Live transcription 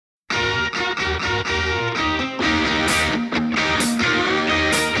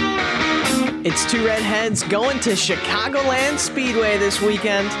It's two redheads going to Chicagoland Speedway this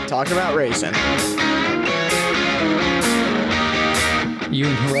weekend, talking about racing. You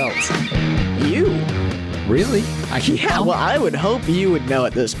and who else? You? Really? Yeah, well, I would hope you would know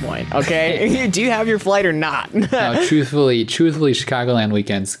at this point, okay? Do you have your flight or not? No, truthfully, Chicagoland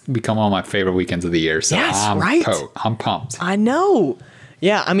weekends become one of my favorite weekends of the year. So Yes, I'm right? I'm pumped. I know.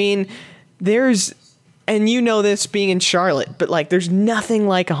 Yeah, I mean, and you know this being in Charlotte, but like there's nothing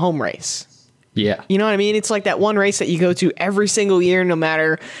like a home race. Yeah. You know what I mean? It's like that one race that you go to every single year, no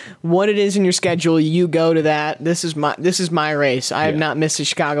matter what it is in your schedule, you go to that. This is my race. I have not missed a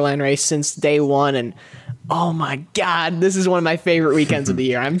Chicagoland race since day one, and oh my God, this is one of my favorite weekends of the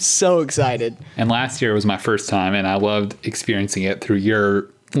year. I'm so excited. And last year was my first time, and I loved experiencing it through your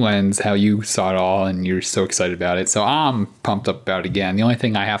lens, how you saw it all, and you're so excited about it. So I'm pumped up about it again. The only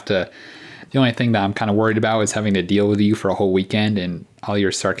thing that I'm kind of worried about is having to deal with you for a whole weekend and all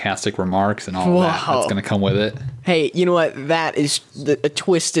your sarcastic remarks and all that's going to come with it. Hey, you know what? That is a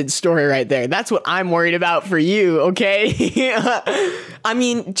twisted story right there. That's what I'm worried about for you, okay? I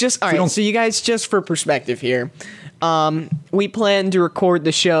mean, all right, so you guys, just for perspective here, we plan to record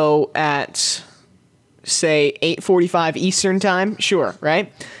the show at, say, 8:45 Eastern time. Sure,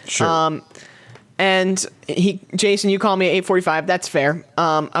 right? Sure. And Jason, you called me at 8:45. That's fair.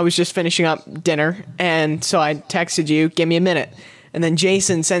 I was just finishing up dinner, and so I texted you, give me a minute. And then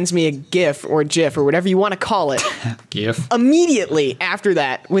Jason sends me a GIF or a GIF or whatever you want to call it. GIF. Immediately after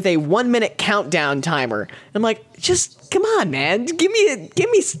that with a 1 minute countdown timer. I'm like, just come on, man. Give me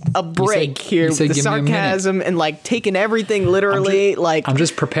a break here with the sarcasm and like taking everything literally. I'm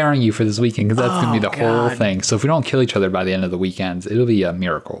just preparing you for this weekend because that's going to be the whole thing. So if we don't kill each other by the end of the weekends, it'll be a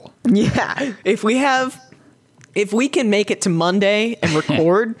miracle. Yeah. If we can make it to Monday and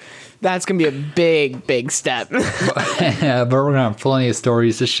record, that's going to be a big, big step. But we're going to have plenty of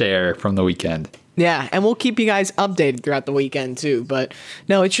stories to share from the weekend. Yeah, and we'll keep you guys updated throughout the weekend too. But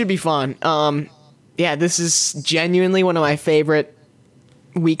no, it should be fun. Yeah, this is genuinely one of my favorite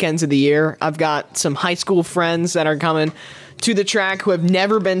weekends of the year. I've got some high school friends that are coming to the track who have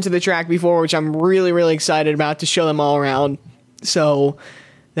never been to the track before, which I'm really, really excited about to show them all around. So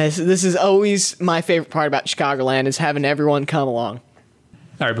this is always my favorite part about Chicagoland, is having everyone come along.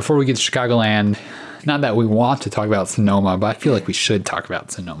 All right, before we get to Chicagoland, not that we want to talk about Sonoma, but I feel like we should talk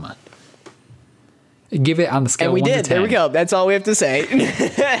about Sonoma. Give it on the scale of 1 to 10. And we did. There we go. That's all we have to say.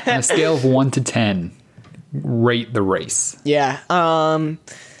 On a scale of 1 to 10, rate the race. Yeah.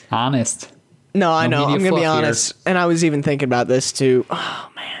 Honest. No, I know. I'm going to be honest. And I was even thinking about this too.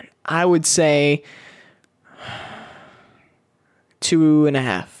 Oh, man. I would say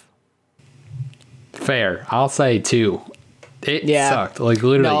 2.5. Fair. I'll say 2. It sucked. Like,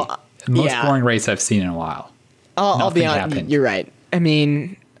 literally, the most boring race I've seen in a while. I'll be honest. You're right. I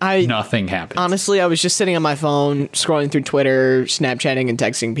mean, nothing happened. Honestly, I was just sitting on my phone, scrolling through Twitter, Snapchatting, and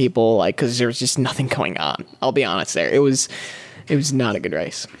texting people, like, because there was just nothing going on. I'll be honest there. It was not a good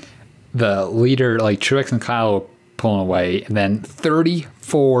race. The leader, like, Truex and Kyle were pulling away, and then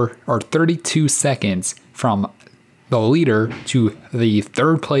 34 or 32 seconds from the leader to the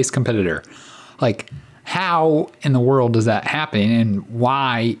third place competitor. Like, how in the world does that happen, and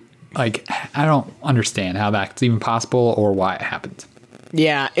why? Like, I don't understand how that's even possible or why it happened.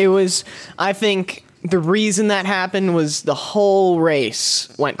 Yeah, it was. I think the reason that happened was the whole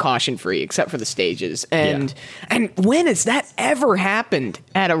race went caution free except for the stages. And when has that ever happened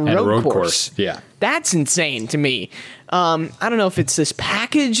at a road course? Yeah. That's insane to me. I don't know if it's this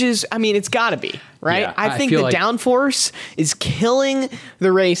package is, I mean, it's got to be, right? Yeah, I think the downforce is killing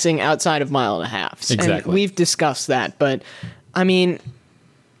the racing outside of 1.5 miles. Exactly. And we've discussed that, but I mean,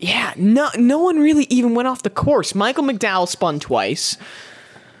 yeah, no one really even went off the course. Michael McDowell spun twice.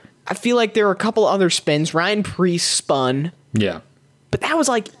 I feel like there were a couple other spins. Ryan Preece spun. Yeah. But that was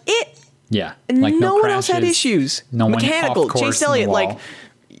like it. Yeah. And like no one else had issues. No one mechanical. off course Chase Elliott, like,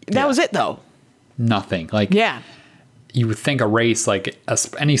 that was it though. Nothing. Like, yeah. You would think a race, like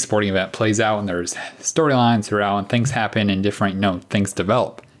any sporting event, plays out and there's storylines throughout and things happen and different, things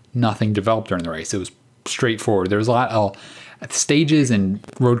develop. Nothing developed during the race. It was straightforward. There was a lot of stages, and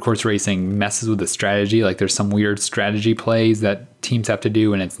road course racing messes with the strategy. Like, there's some weird strategy plays that teams have to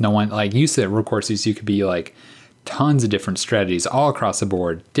do, and it's no one, like, you said, road courses, you could be like tons of different strategies all across the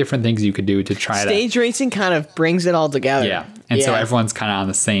board, different things you could do to try Stage racing kind of brings it all together. Yeah. And so everyone's kind of on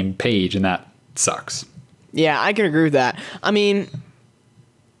the same page, and that sucks. Yeah, I can agree with that. I mean,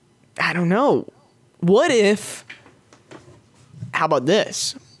 I don't know. What if, how about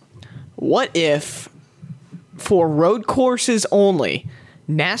this? What if, for road courses only,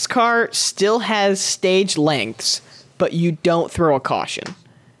 NASCAR still has stage lengths, but you don't throw a caution?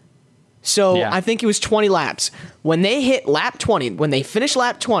 So Yeah. I think it was 20 laps. When they hit lap 20, when they finish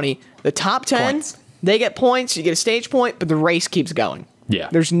lap 20, the top 10, Points. they get points, you get a stage point, but the race keeps going. Yeah.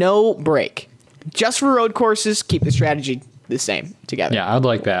 There's no break. Just for road courses, keep the strategy the same together. Yeah, I'd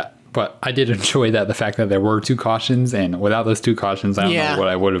like that. But I did enjoy that, the fact that there were 2 cautions, and without those 2 cautions, I don't Yeah. know what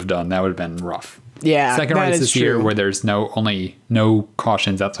I would have done. That would have been rough. Yeah, Second that race is this year true. where there's no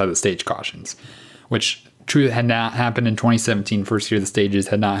cautions outside the stage cautions, which true had not happened in 2017. First year of the stages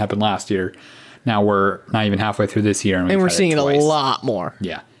had not happened last year. Now we're not even halfway through this year, And we're seeing it a twice. lot more.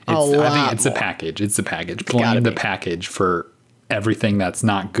 Yeah, A I lot think it's more. a package. It's a package. gotta Blame the be. package for everything that's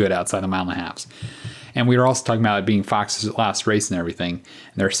not good outside the mile and a halves. And we were also talking about it being Fox's last race and everything.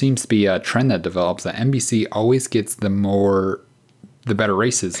 And there seems to be a trend that develops that NBC always gets the better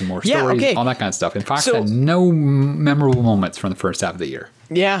races, the more Yeah, stories, okay. all that kind of stuff. And Fox So- had no memorable moments from the first half of the year.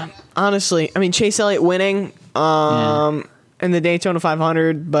 Yeah, honestly. I mean, Chase Elliott winning in the Daytona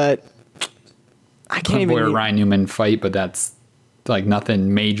 500, but I can't Clint even... Boyer, Ryan Newman fight, but that's like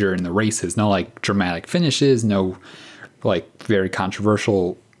nothing major in the races. No like dramatic finishes, no like very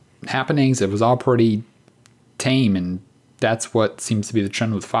controversial happenings. It was all pretty tame, and that's what seems to be the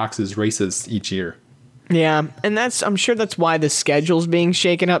trend with Fox's races each year. Yeah, and I'm sure that's why the schedule's being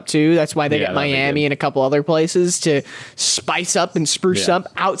shaken up too. That's why they Yeah, get that'd be Miami good. and a couple other places to spice up and spruce Yeah. up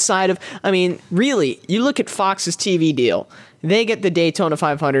outside of, I mean, really, you look at Fox's TV deal, they get the Daytona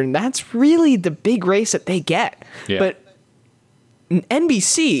 500, and that's really the big race that they get. Yeah. But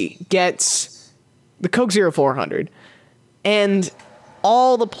NBC gets the Coke Zero 400 and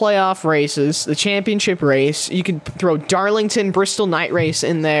all the playoff races, the championship race. You can throw Darlington, Bristol Night Race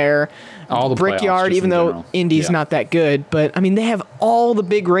in there. All the playoffs, Brickyard, just even in though general. Indy's Yeah. not that good. But, I mean, they have all the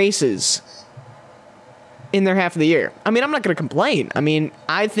big races in their half of the year. I mean, I'm not going to complain. I mean,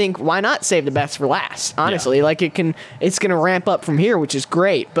 I think why not save the best for last? Honestly, Yeah. like it's going to ramp up from here, which is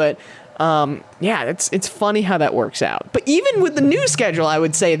great. But yeah, it's funny how that works out. But even with the new schedule, I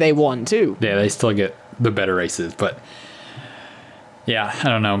would say they won too. Yeah, they still get the better races, but yeah, I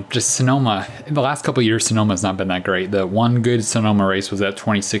don't know. Just Sonoma, in the last couple of years, Sonoma's not been that great. The one good Sonoma race was that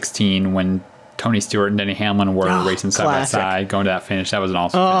 2016 when Tony Stewart and Denny Hamlin were Oh, racing side classic. by side, going to that finish. That was an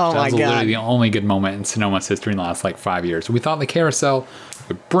awesome Oh, finish. That my was God. literally the only good moment in Sonoma's history in the last like 5 years. We thought the carousel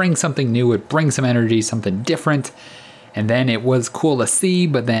would bring something new, would bring some energy, something different. And then it was cool to see,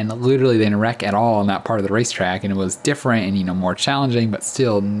 but then literally they didn't wreck at all on that part of the racetrack. And it was different and, more challenging, but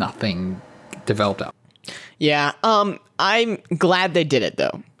still nothing developed out. Yeah, I'm glad they did it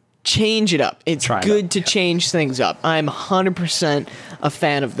though. Change it up. It's Try it good up, to yeah. change things up. I'm 100% a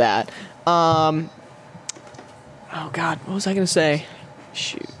fan of that. Oh God, what was I gonna say?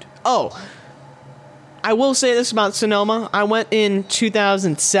 Shoot. Oh, I will say this about Sonoma. I went in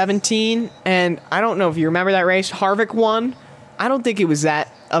 2017, and I don't know if you remember that race. Harvick won. I don't think it was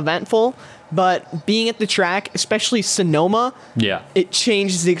that eventful, but being at the track, especially Sonoma, Yeah. it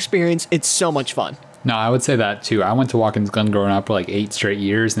changes the experience. It's so much fun. No, I would say that too. I went to Watkins Glen growing up for like 8 straight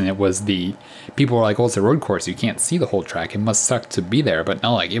years, and it was people were like, "Well, it's a road course. You can't see the whole track. It must suck to be there." But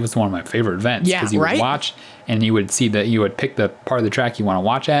no, like it was one of my favorite events Yeah, you right? would watch and you would see that you would pick the part of the track you want to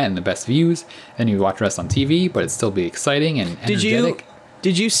watch at and the best views. Then you would watch the rest on TV, but it'd still be exciting and energetic.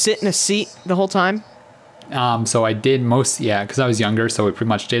 Did you sit in a seat the whole time? So I did because I was younger, so we pretty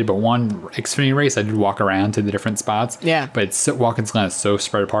much did. But one Xfinity race, I did walk around to the different spots. Yeah. But Watkins Glen is so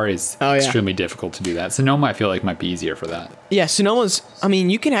spread apart, it's Oh, yeah. extremely difficult to do that. Sonoma, I feel like might be easier for that. Yeah, Sonoma's, I mean,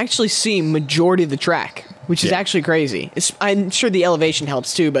 you can actually see majority of the track, which is Yeah. actually crazy. I'm sure the elevation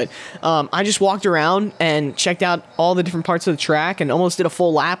helps too, but I just walked around and checked out all the different parts of the track and almost did a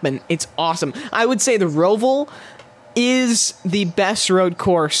full lap, and it's awesome. I would say the Roval is the best road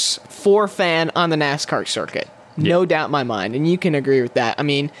course for fan on the NASCAR circuit. No doubt in my mind, and you can agree with that. I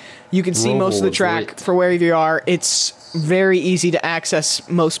mean, you can see most of the Roval is track lit. for wherever you are. It's very easy to access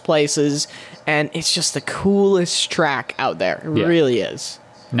most places, and it's just the coolest track out there. It Yeah. really is.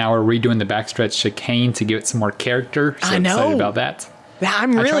 Now we're redoing the backstretch chicane to give it some more character. So I I'm excited know. about that.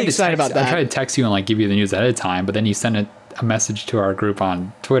 I'm I really tried to excited text- about that. I tried to text you and like give you the news ahead of time, but then you sent a message to our group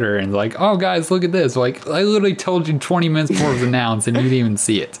on Twitter and like, "Oh guys, look at this!" Like I literally told you 20 minutes before it was announced, and you didn't even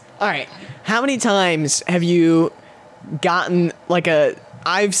see it. All right. How many times have you gotten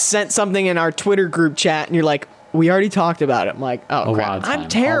I've sent something in our Twitter group chat and you're like, we already talked about it. I'm like, oh, A crap. lot of time, I'm all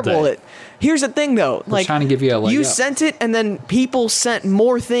terrible day. at. Here's the thing though. Like, trying to give you a leg you up. sent it and then people sent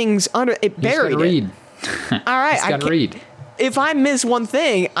more things under it. You just Buried gotta it. read. All right. Just gotta can't- read. If I miss one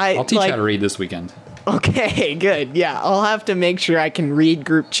thing, I'll teach you how to read this weekend. Okay, good. Yeah, I'll have to make sure I can read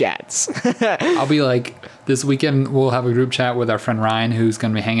group chats. I'll be like, this weekend we'll have a group chat with our friend Ryan, who's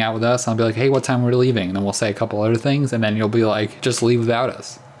going to be hanging out with us. I'll be like, hey, what time we're leaving? And then we'll say a couple other things, and then you'll be like, just leave without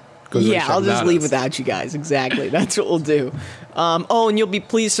us. Goes the Yeah, racetrack I'll just without leave us. without you guys. Exactly. That's what we'll do. And you'll be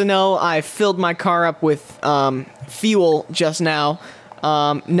pleased to know I filled my car up with fuel just now.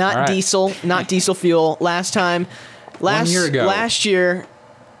 Not right. not diesel fuel. Last year ago. Last year,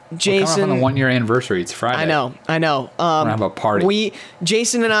 Coming Jason. up on the 1 year anniversary. It's Friday. I know. We're gonna have a party.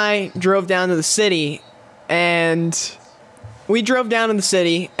 Jason and I drove down to the city, and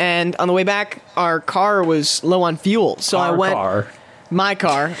on the way back, our car was low on fuel. So I went. My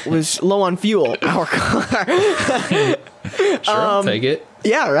car was low on fuel. Our car. Sure, I'll take it.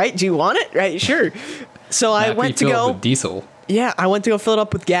 Yeah, right. Do you want it? Right, sure. So I went to fill it go. with diesel. Yeah, I went to go fill it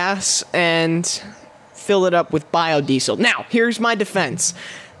up with gas and fill it up with biodiesel. Now, here's my defense.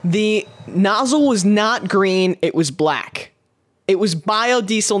 The nozzle was not green, it was black. It was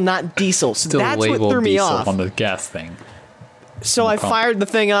biodiesel, not diesel. So Still that's what labeled threw me diesel off. on the gas thing. So I pump. fired the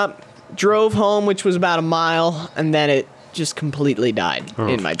thing up, drove home, which was about a mile, and then it just completely died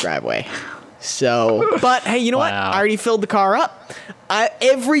in my driveway. So, but hey, you know what? Wow. I already filled the car up.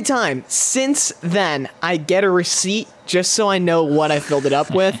 Every time since then, I get a receipt just so I know what I filled it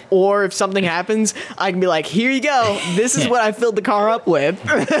up with. Or if something happens, I can be like, here you go. This is what I filled the car up with.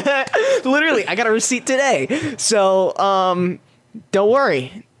 Literally, I got a receipt today. So, don't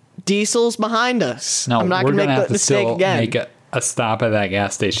worry. Diesel's behind us. No, I'm not we're going to make have the to mistake still again. make a stop at that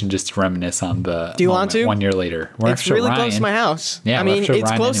gas station just to reminisce on the. Do you want to? 1 year later, we're It's really close to my house. Yeah, I we'll mean, have to show it's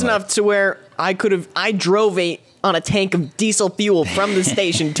Ryan close anyway. enough to where I drove on a tank of diesel fuel from the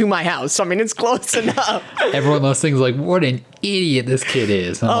station to my house. So, I mean, it's close enough. Everyone those things like, what an idiot this kid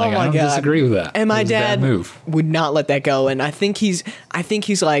is. And I'm like, my I don't God. disagree with that. And my It was a bad dad move. would not let that go. And I think he's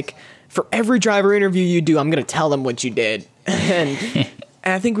like, for every driver interview you do, I'm going to tell them what you did. And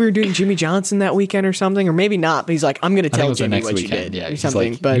I think we were doing Jimmy Johnson that weekend or something, or maybe not. But he's like, I'm going to I think it tell was the Jimmy next what weekend. you did Yeah, or he's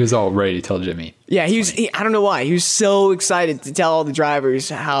something. like, but he was all ready to tell Jimmy. yeah, I don't know why. He was so excited to tell all the drivers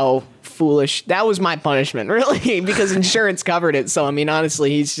how foolish. That was my punishment, really, because insurance covered it. So, I mean,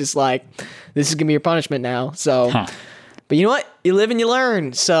 honestly, he's just like, this is going to be your punishment now. So, But you know what? You live and you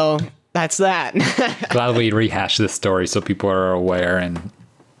learn. So, that's that. Glad we rehashed this story so people are aware and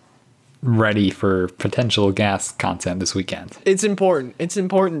ready for potential gas content this weekend. It's important. It's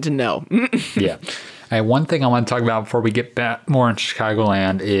important to know. Yeah. One thing I want to talk about before we get back more in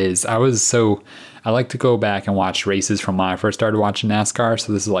Chicagoland is I like to go back and watch races from when I first started watching NASCAR.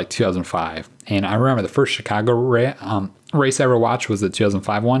 So this is like 2005. And I remember the first Chicago race I ever watched was the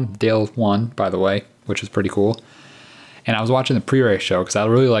 2005 one. Dale won, by the way, which was pretty cool. And I was watching the pre-race show because I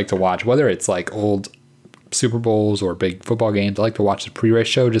really like to watch, whether it's like old Super Bowls or big football games, I like to watch the pre-race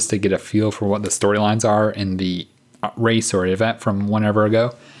show just to get a feel for what the storylines are in the race or event from whenever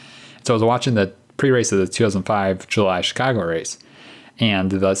ago. So I was watching the pre-race of the 2005 July Chicago race. And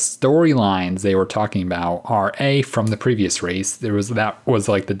the storylines they were talking about are from the previous race. That was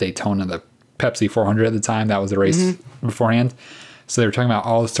like the Daytona, the Pepsi 400 at the time. That was the race beforehand. So they were talking about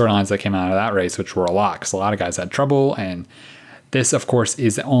all the storylines that came out of that race, which were a lot because a lot of guys had trouble. And this, of course,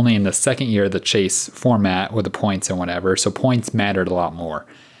 is only in the second year of the chase format with the points and whatever. So points mattered a lot more.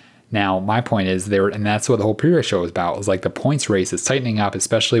 Now, my point is and that's what the whole pre-race show was about, was like the points race is tightening up,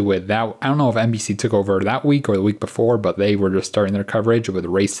 especially with that. I don't know if NBC took over that week or the week before, but they were just starting their coverage with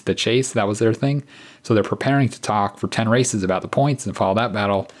Race to the Chase. That was their thing. So they're preparing to talk for 10 races about the points and follow that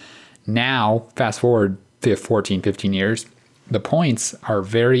battle. Now, fast forward 14, 15 years, the points are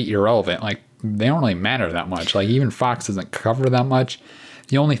very irrelevant. Like, they don't really matter that much. Like, even Fox doesn't cover that much.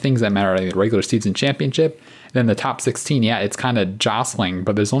 The only things that matter are the regular season championship. Then the top 16, yeah, it's kind of jostling,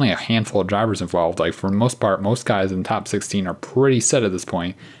 but there's only a handful of drivers involved. Like, for the most part, most guys in the top 16 are pretty set at this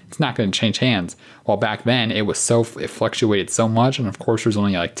point. It's not going to change hands. While back then, it fluctuated so much, and of course, there's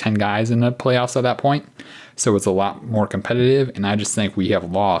only like 10 guys in the playoffs at that point. So it's a lot more competitive, and I just think we have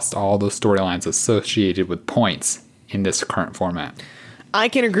lost all those storylines associated with points in this current format. I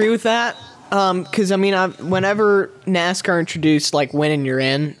can agree with that. Because, I mean, whenever NASCAR introduced, like, win and you're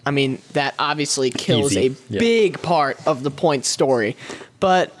in, I mean, that obviously kills Easy. a big part of the point story.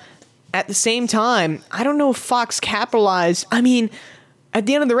 But at the same time, I don't know if Fox capitalized. I mean, at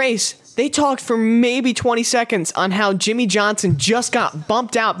the end of the race, they talked for maybe 20 seconds on how Jimmy Johnson just got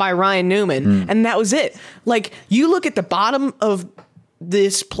bumped out by Ryan Newman, and that was it. Like, you look at the bottom of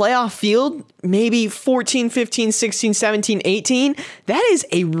this playoff field, maybe 14, 15, 16, 17, 18, that is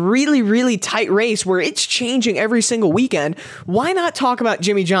a really, really tight race where it's changing every single weekend. Why not talk about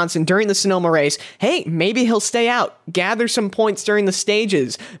Jimmy Johnson during the Sonoma race? Hey, maybe he'll stay out, gather some points during the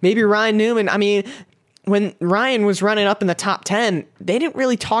stages. Maybe Ryan Newman, I mean, when Ryan was running up in the top 10, they didn't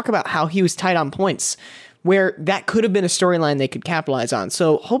really talk about how he was tight on points, where that could have been a storyline they could capitalize on.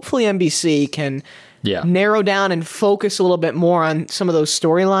 So hopefully NBC can Yeah. narrow down and focus a little bit more on some of those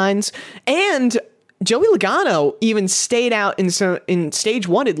storylines. And Joey Logano even stayed out in stage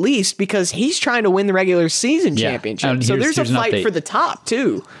 1 at least because he's trying to win the regular season championship. And so there's a an fight update. for the top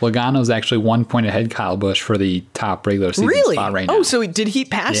too. Logano's actually 1 point ahead Kyle Busch for the top regular season Really? spot right now. Oh, so did he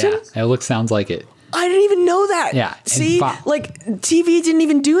pass him? It sounds like it. I didn't even know that. Yeah. See, like TV didn't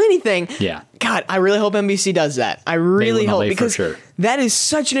even do anything. Yeah. God, I really hope NBC does that. I really hope because for sure. that is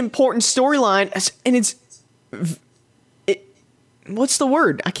such an important storyline, and what's the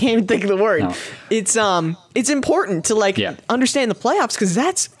word? I can't even think of the word. No. It's important to understand the playoffs because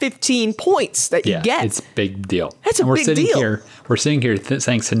that's 15 points that you get. It's a big deal. That's a big deal. We're sitting here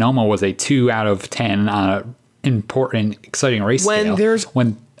saying Sonoma was a 2 out of 10 on an important, exciting race scale.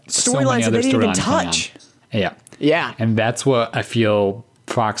 When storylines that they didn't even touch. Yeah. And that's what I feel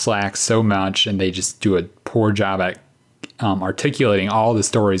Fox lacks so much, and they just do a poor job at articulating all the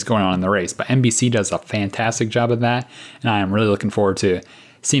stories going on in the race. But NBC does a fantastic job of that, and I am really looking forward to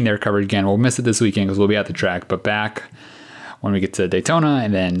seeing their coverage again. We'll miss it this weekend because we'll be at the track, but back when we get to Daytona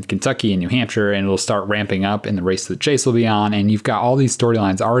and then Kentucky and New Hampshire, and it'll start ramping up, and the Race to the Chase will be on, and you've got all these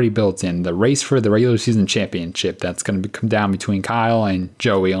storylines already built in. The race for the regular season championship, that's going to come down between Kyle and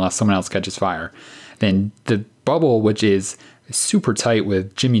Joey unless someone else catches fire. Then the bubble, which is super tight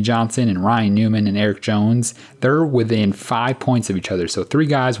with Jimmy Johnson and Ryan Newman and Eric Jones, they're within 5 points of each other. So 3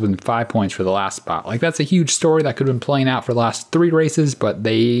 guys within 5 points for the last spot. Like, that's a huge story that could have been playing out for the last 3 races, but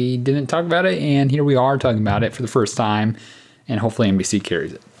they didn't talk about it, and here we are talking about it for the first time, and hopefully NBC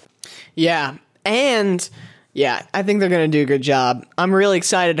carries it. Yeah, and yeah, I think they're going to do a good job. I'm really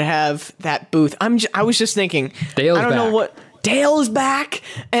excited to have that booth. I was just thinking, Dale's I don't know back. what Dale is back,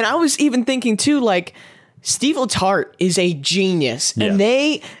 and I was even thinking too, like, Steve Letarte is a genius, and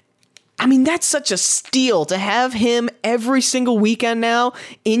that's such a steal to have him every single weekend now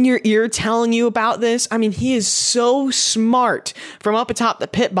in your ear telling you about this. I mean, he is so smart from up atop the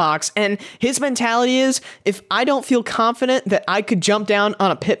pit box, and his mentality is, if I don't feel confident that I could jump down on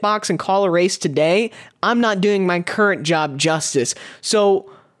a pit box and call a race today, I'm not doing my current job justice.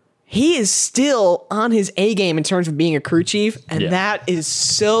 So he is still on his A game in terms of being a crew chief, and that is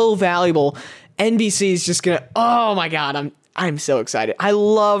so valuable. NBC is just gonna, oh my God, I'm so excited. I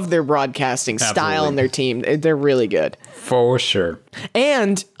love their broadcasting style and their team. They're really good. For sure.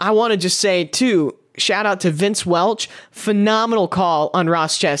 And I want to just say too, shout out to Vince Welch. Phenomenal call on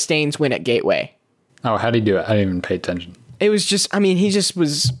Ross Chastain's win at Gateway. Oh, how'd he do it? I didn't even pay attention. It was just, he just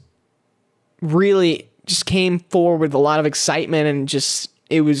was really just came forward with a lot of excitement, and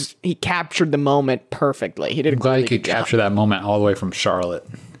he captured the moment perfectly. He did a Glad really he could good job. capture that moment all the way from Charlotte.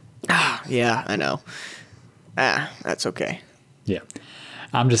 Yeah, I know. That's okay. Yeah.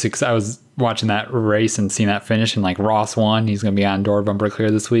 I'm just excited. I was watching that race and seeing that finish, and like Ross won. He's going to be on Door Bumper Clear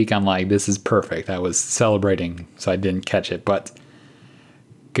this week. I'm like, this is perfect. I was celebrating, so I didn't catch it, but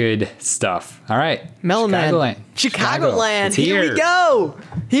good stuff. All right. Chicagoland. Chicagoland. Here we go.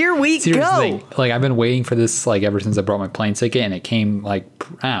 Here we go. Like, I've been waiting for this like ever since I brought my plane ticket, and it came like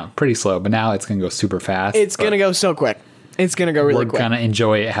pretty slow, but now it's going to go super fast. It's going to go so quick. It's going to go really quick. We're going to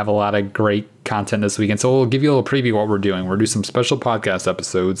enjoy it, have a lot of great content this weekend. So we'll give you a little preview of what we're doing. We'll do some special podcast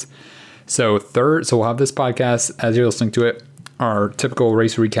episodes. So we'll have this podcast as you're listening to it, our typical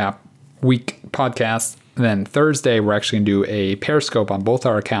race recap week podcast. And then Thursday, we're actually going to do a Periscope on both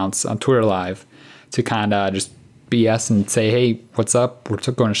our accounts on Twitter Live to kind of just BS and say, hey, what's up? We're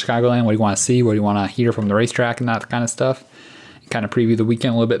going to Chicagoland. What do you want to see? What do you want to hear from the racetrack and that kind of stuff? And kind of preview the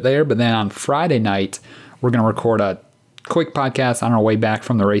weekend a little bit there. But then on Friday night, we're going to record a quick podcast on our way back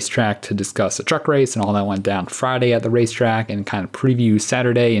from the racetrack to discuss the truck race and all that went down Friday at the racetrack, and kind of preview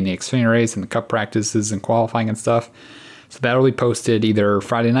Saturday and the Xfinity race and the Cup practices and qualifying and stuff. So that'll be posted either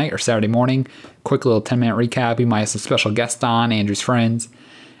Friday night or Saturday morning. Quick little 10-minute recap. We might have some special guests on, Andrew's friends.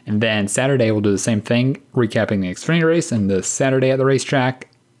 And then Saturday we'll do the same thing, recapping the Xfinity race and the Saturday at the racetrack,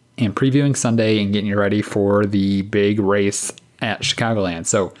 and previewing Sunday and getting you ready for the big race at Chicagoland.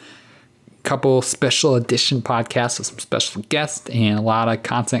 So couple special edition podcasts with some special guests and a lot of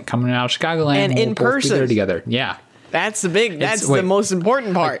content coming out of Chicagoland. And in person. Be there together. Yeah. That's the most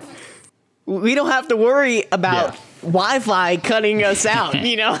important part. We don't have to worry about Wi-Fi cutting us out,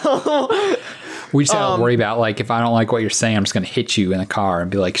 you know? We just have to worry about, like, if I don't like what you're saying, I'm just going to hit you in the car and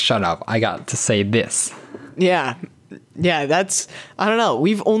be like, shut up. I got to say this. Yeah. Yeah, I don't know.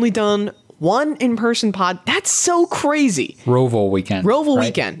 We've only done one in-person pod. That's so crazy. Roval weekend.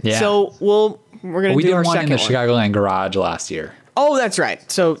 Weekend. Yeah. So we're going to do our second one. We did one in the Chicagoland garage last year. Oh, that's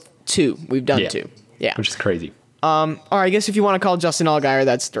right. So 2. We've done 2. Yeah. Which is crazy. Or I guess if you want to call Justin Allgaier,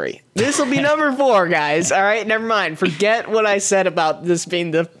 that's 3. This will be number 4, guys. All right, never mind. Forget what I said about this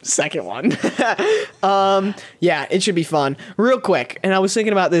being the second one. Yeah, it should be fun. Real quick, and I was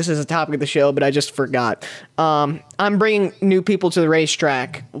thinking about this as a topic of the show, but I just forgot. I'm bringing new people to the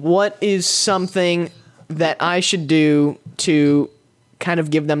racetrack. What is something that I should do to kind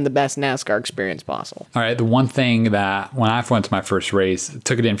of give them the best NASCAR experience possible? All right, the one thing that when I went to my first race,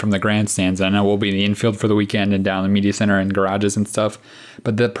 took it in from the grandstands, and I know we'll be in the infield for the weekend and down in the media center and garages and stuff,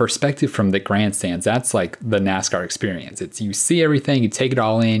 but the perspective from the grandstands, that's like the NASCAR experience. It's you see everything, you take it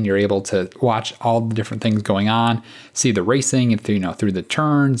all in, you're able to watch all the different things going on, see the racing through, through the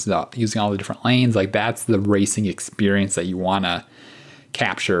turns, using all the different lanes. Like that's the racing experience that you want to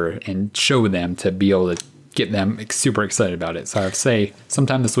capture and show them to be able to get them super excited about it. So I would say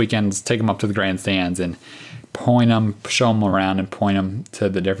sometime this weekend, take them up to the grandstands and point them, show them around and point them to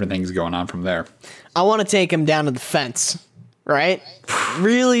the different things going on from there. I want to take them down to the fence, right?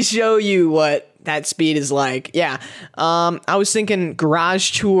 Really show you what that speed is like. Yeah. I was thinking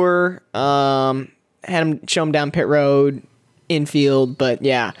garage tour, had them show them down pit road, infield, but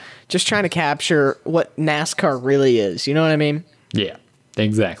yeah, just trying to capture what NASCAR really is. You know what I mean? Yeah,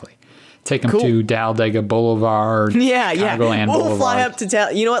 exactly. Take them to Talladega Boulevard. Yeah. Chicagoland We'll Boulevard. fly up to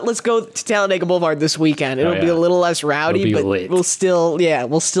you know what? Let's go to Talladega Boulevard this weekend. It'll be a little less rowdy, but lit. we'll still be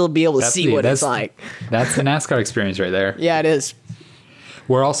able to see what it's like. That's the NASCAR experience right there. Yeah, it is.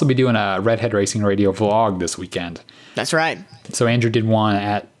 We'll also be doing a Redhead Racing Radio vlog this weekend. That's right. So Andrew did one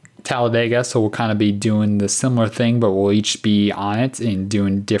at Talladega, so we'll kind of be doing the similar thing, but we'll each be on it and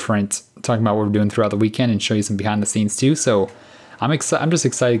doing different, talking about what we're doing throughout the weekend and show you some behind the scenes too. So I'm just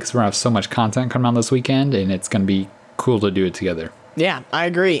excited because we're going to have so much content coming on this weekend, and it's going to be cool to do it together. Yeah, I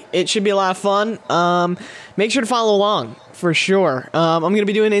agree. It should be a lot of fun. Make sure to follow along for sure. I'm going to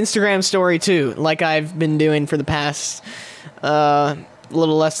be doing an Instagram story too, like I've been doing for the past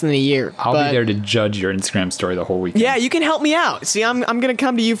little less than a year. I'll be there to judge your Instagram story the whole weekend. Yeah, you can help me out. See, I'm going to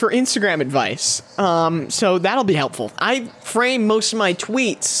come to you for Instagram advice. So that'll be helpful. I frame most of my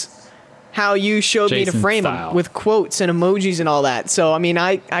tweets how you showed me to frame them with quotes and emojis and all that. So, I mean,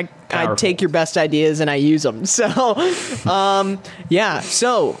 I take your best ideas and I use them. So, yeah.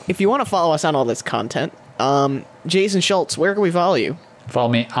 So, if you want to follow us on all this content, Jason Schultz, where can we follow you? Follow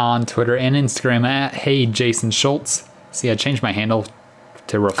me on Twitter and Instagram at Hey Jason Schultz. See, I changed my handle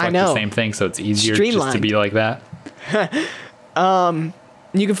to reflect the same thing, so it's easier just to be like that.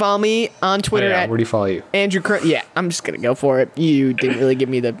 You can follow me on Twitter at... Where do you follow you? Andrew Curlin. Yeah, I'm just going to go for it. You didn't really give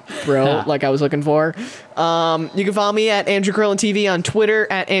me the throw like I was looking for. You can follow me at Andrew Curlin TV on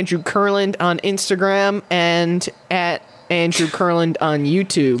Twitter, at Andrew Curlin on Instagram, and at Andrew Curlin on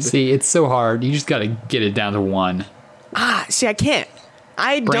YouTube. See, it's so hard. You just got to get it down to one. See, I can't.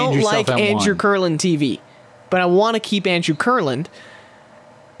 I don't like Andrew Curlin TV, but I want to keep Andrew Curlin.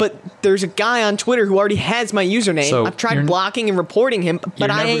 But there's a guy on Twitter who already has my username. So I've tried blocking and reporting him,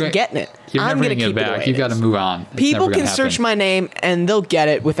 but I ain't getting it. I'm going to keep it back. You've got to move on. People can search my name and they'll get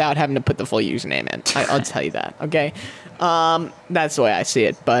it without having to put the full username in. I'll tell you that. Okay. That's the way I see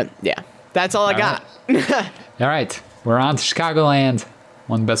it. But yeah, that's all I got. All right. We're on to Chicagoland.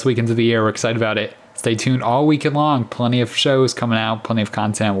 One of the best weekends of the year. We're excited about it. Stay tuned all weekend long. Plenty of shows coming out. Plenty of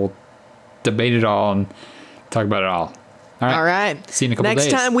content. We'll debate it all and talk about it all. All right. All right. See you in a couple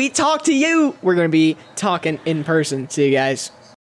days. Next time we talk to you, we're going to be talking in person. See you guys.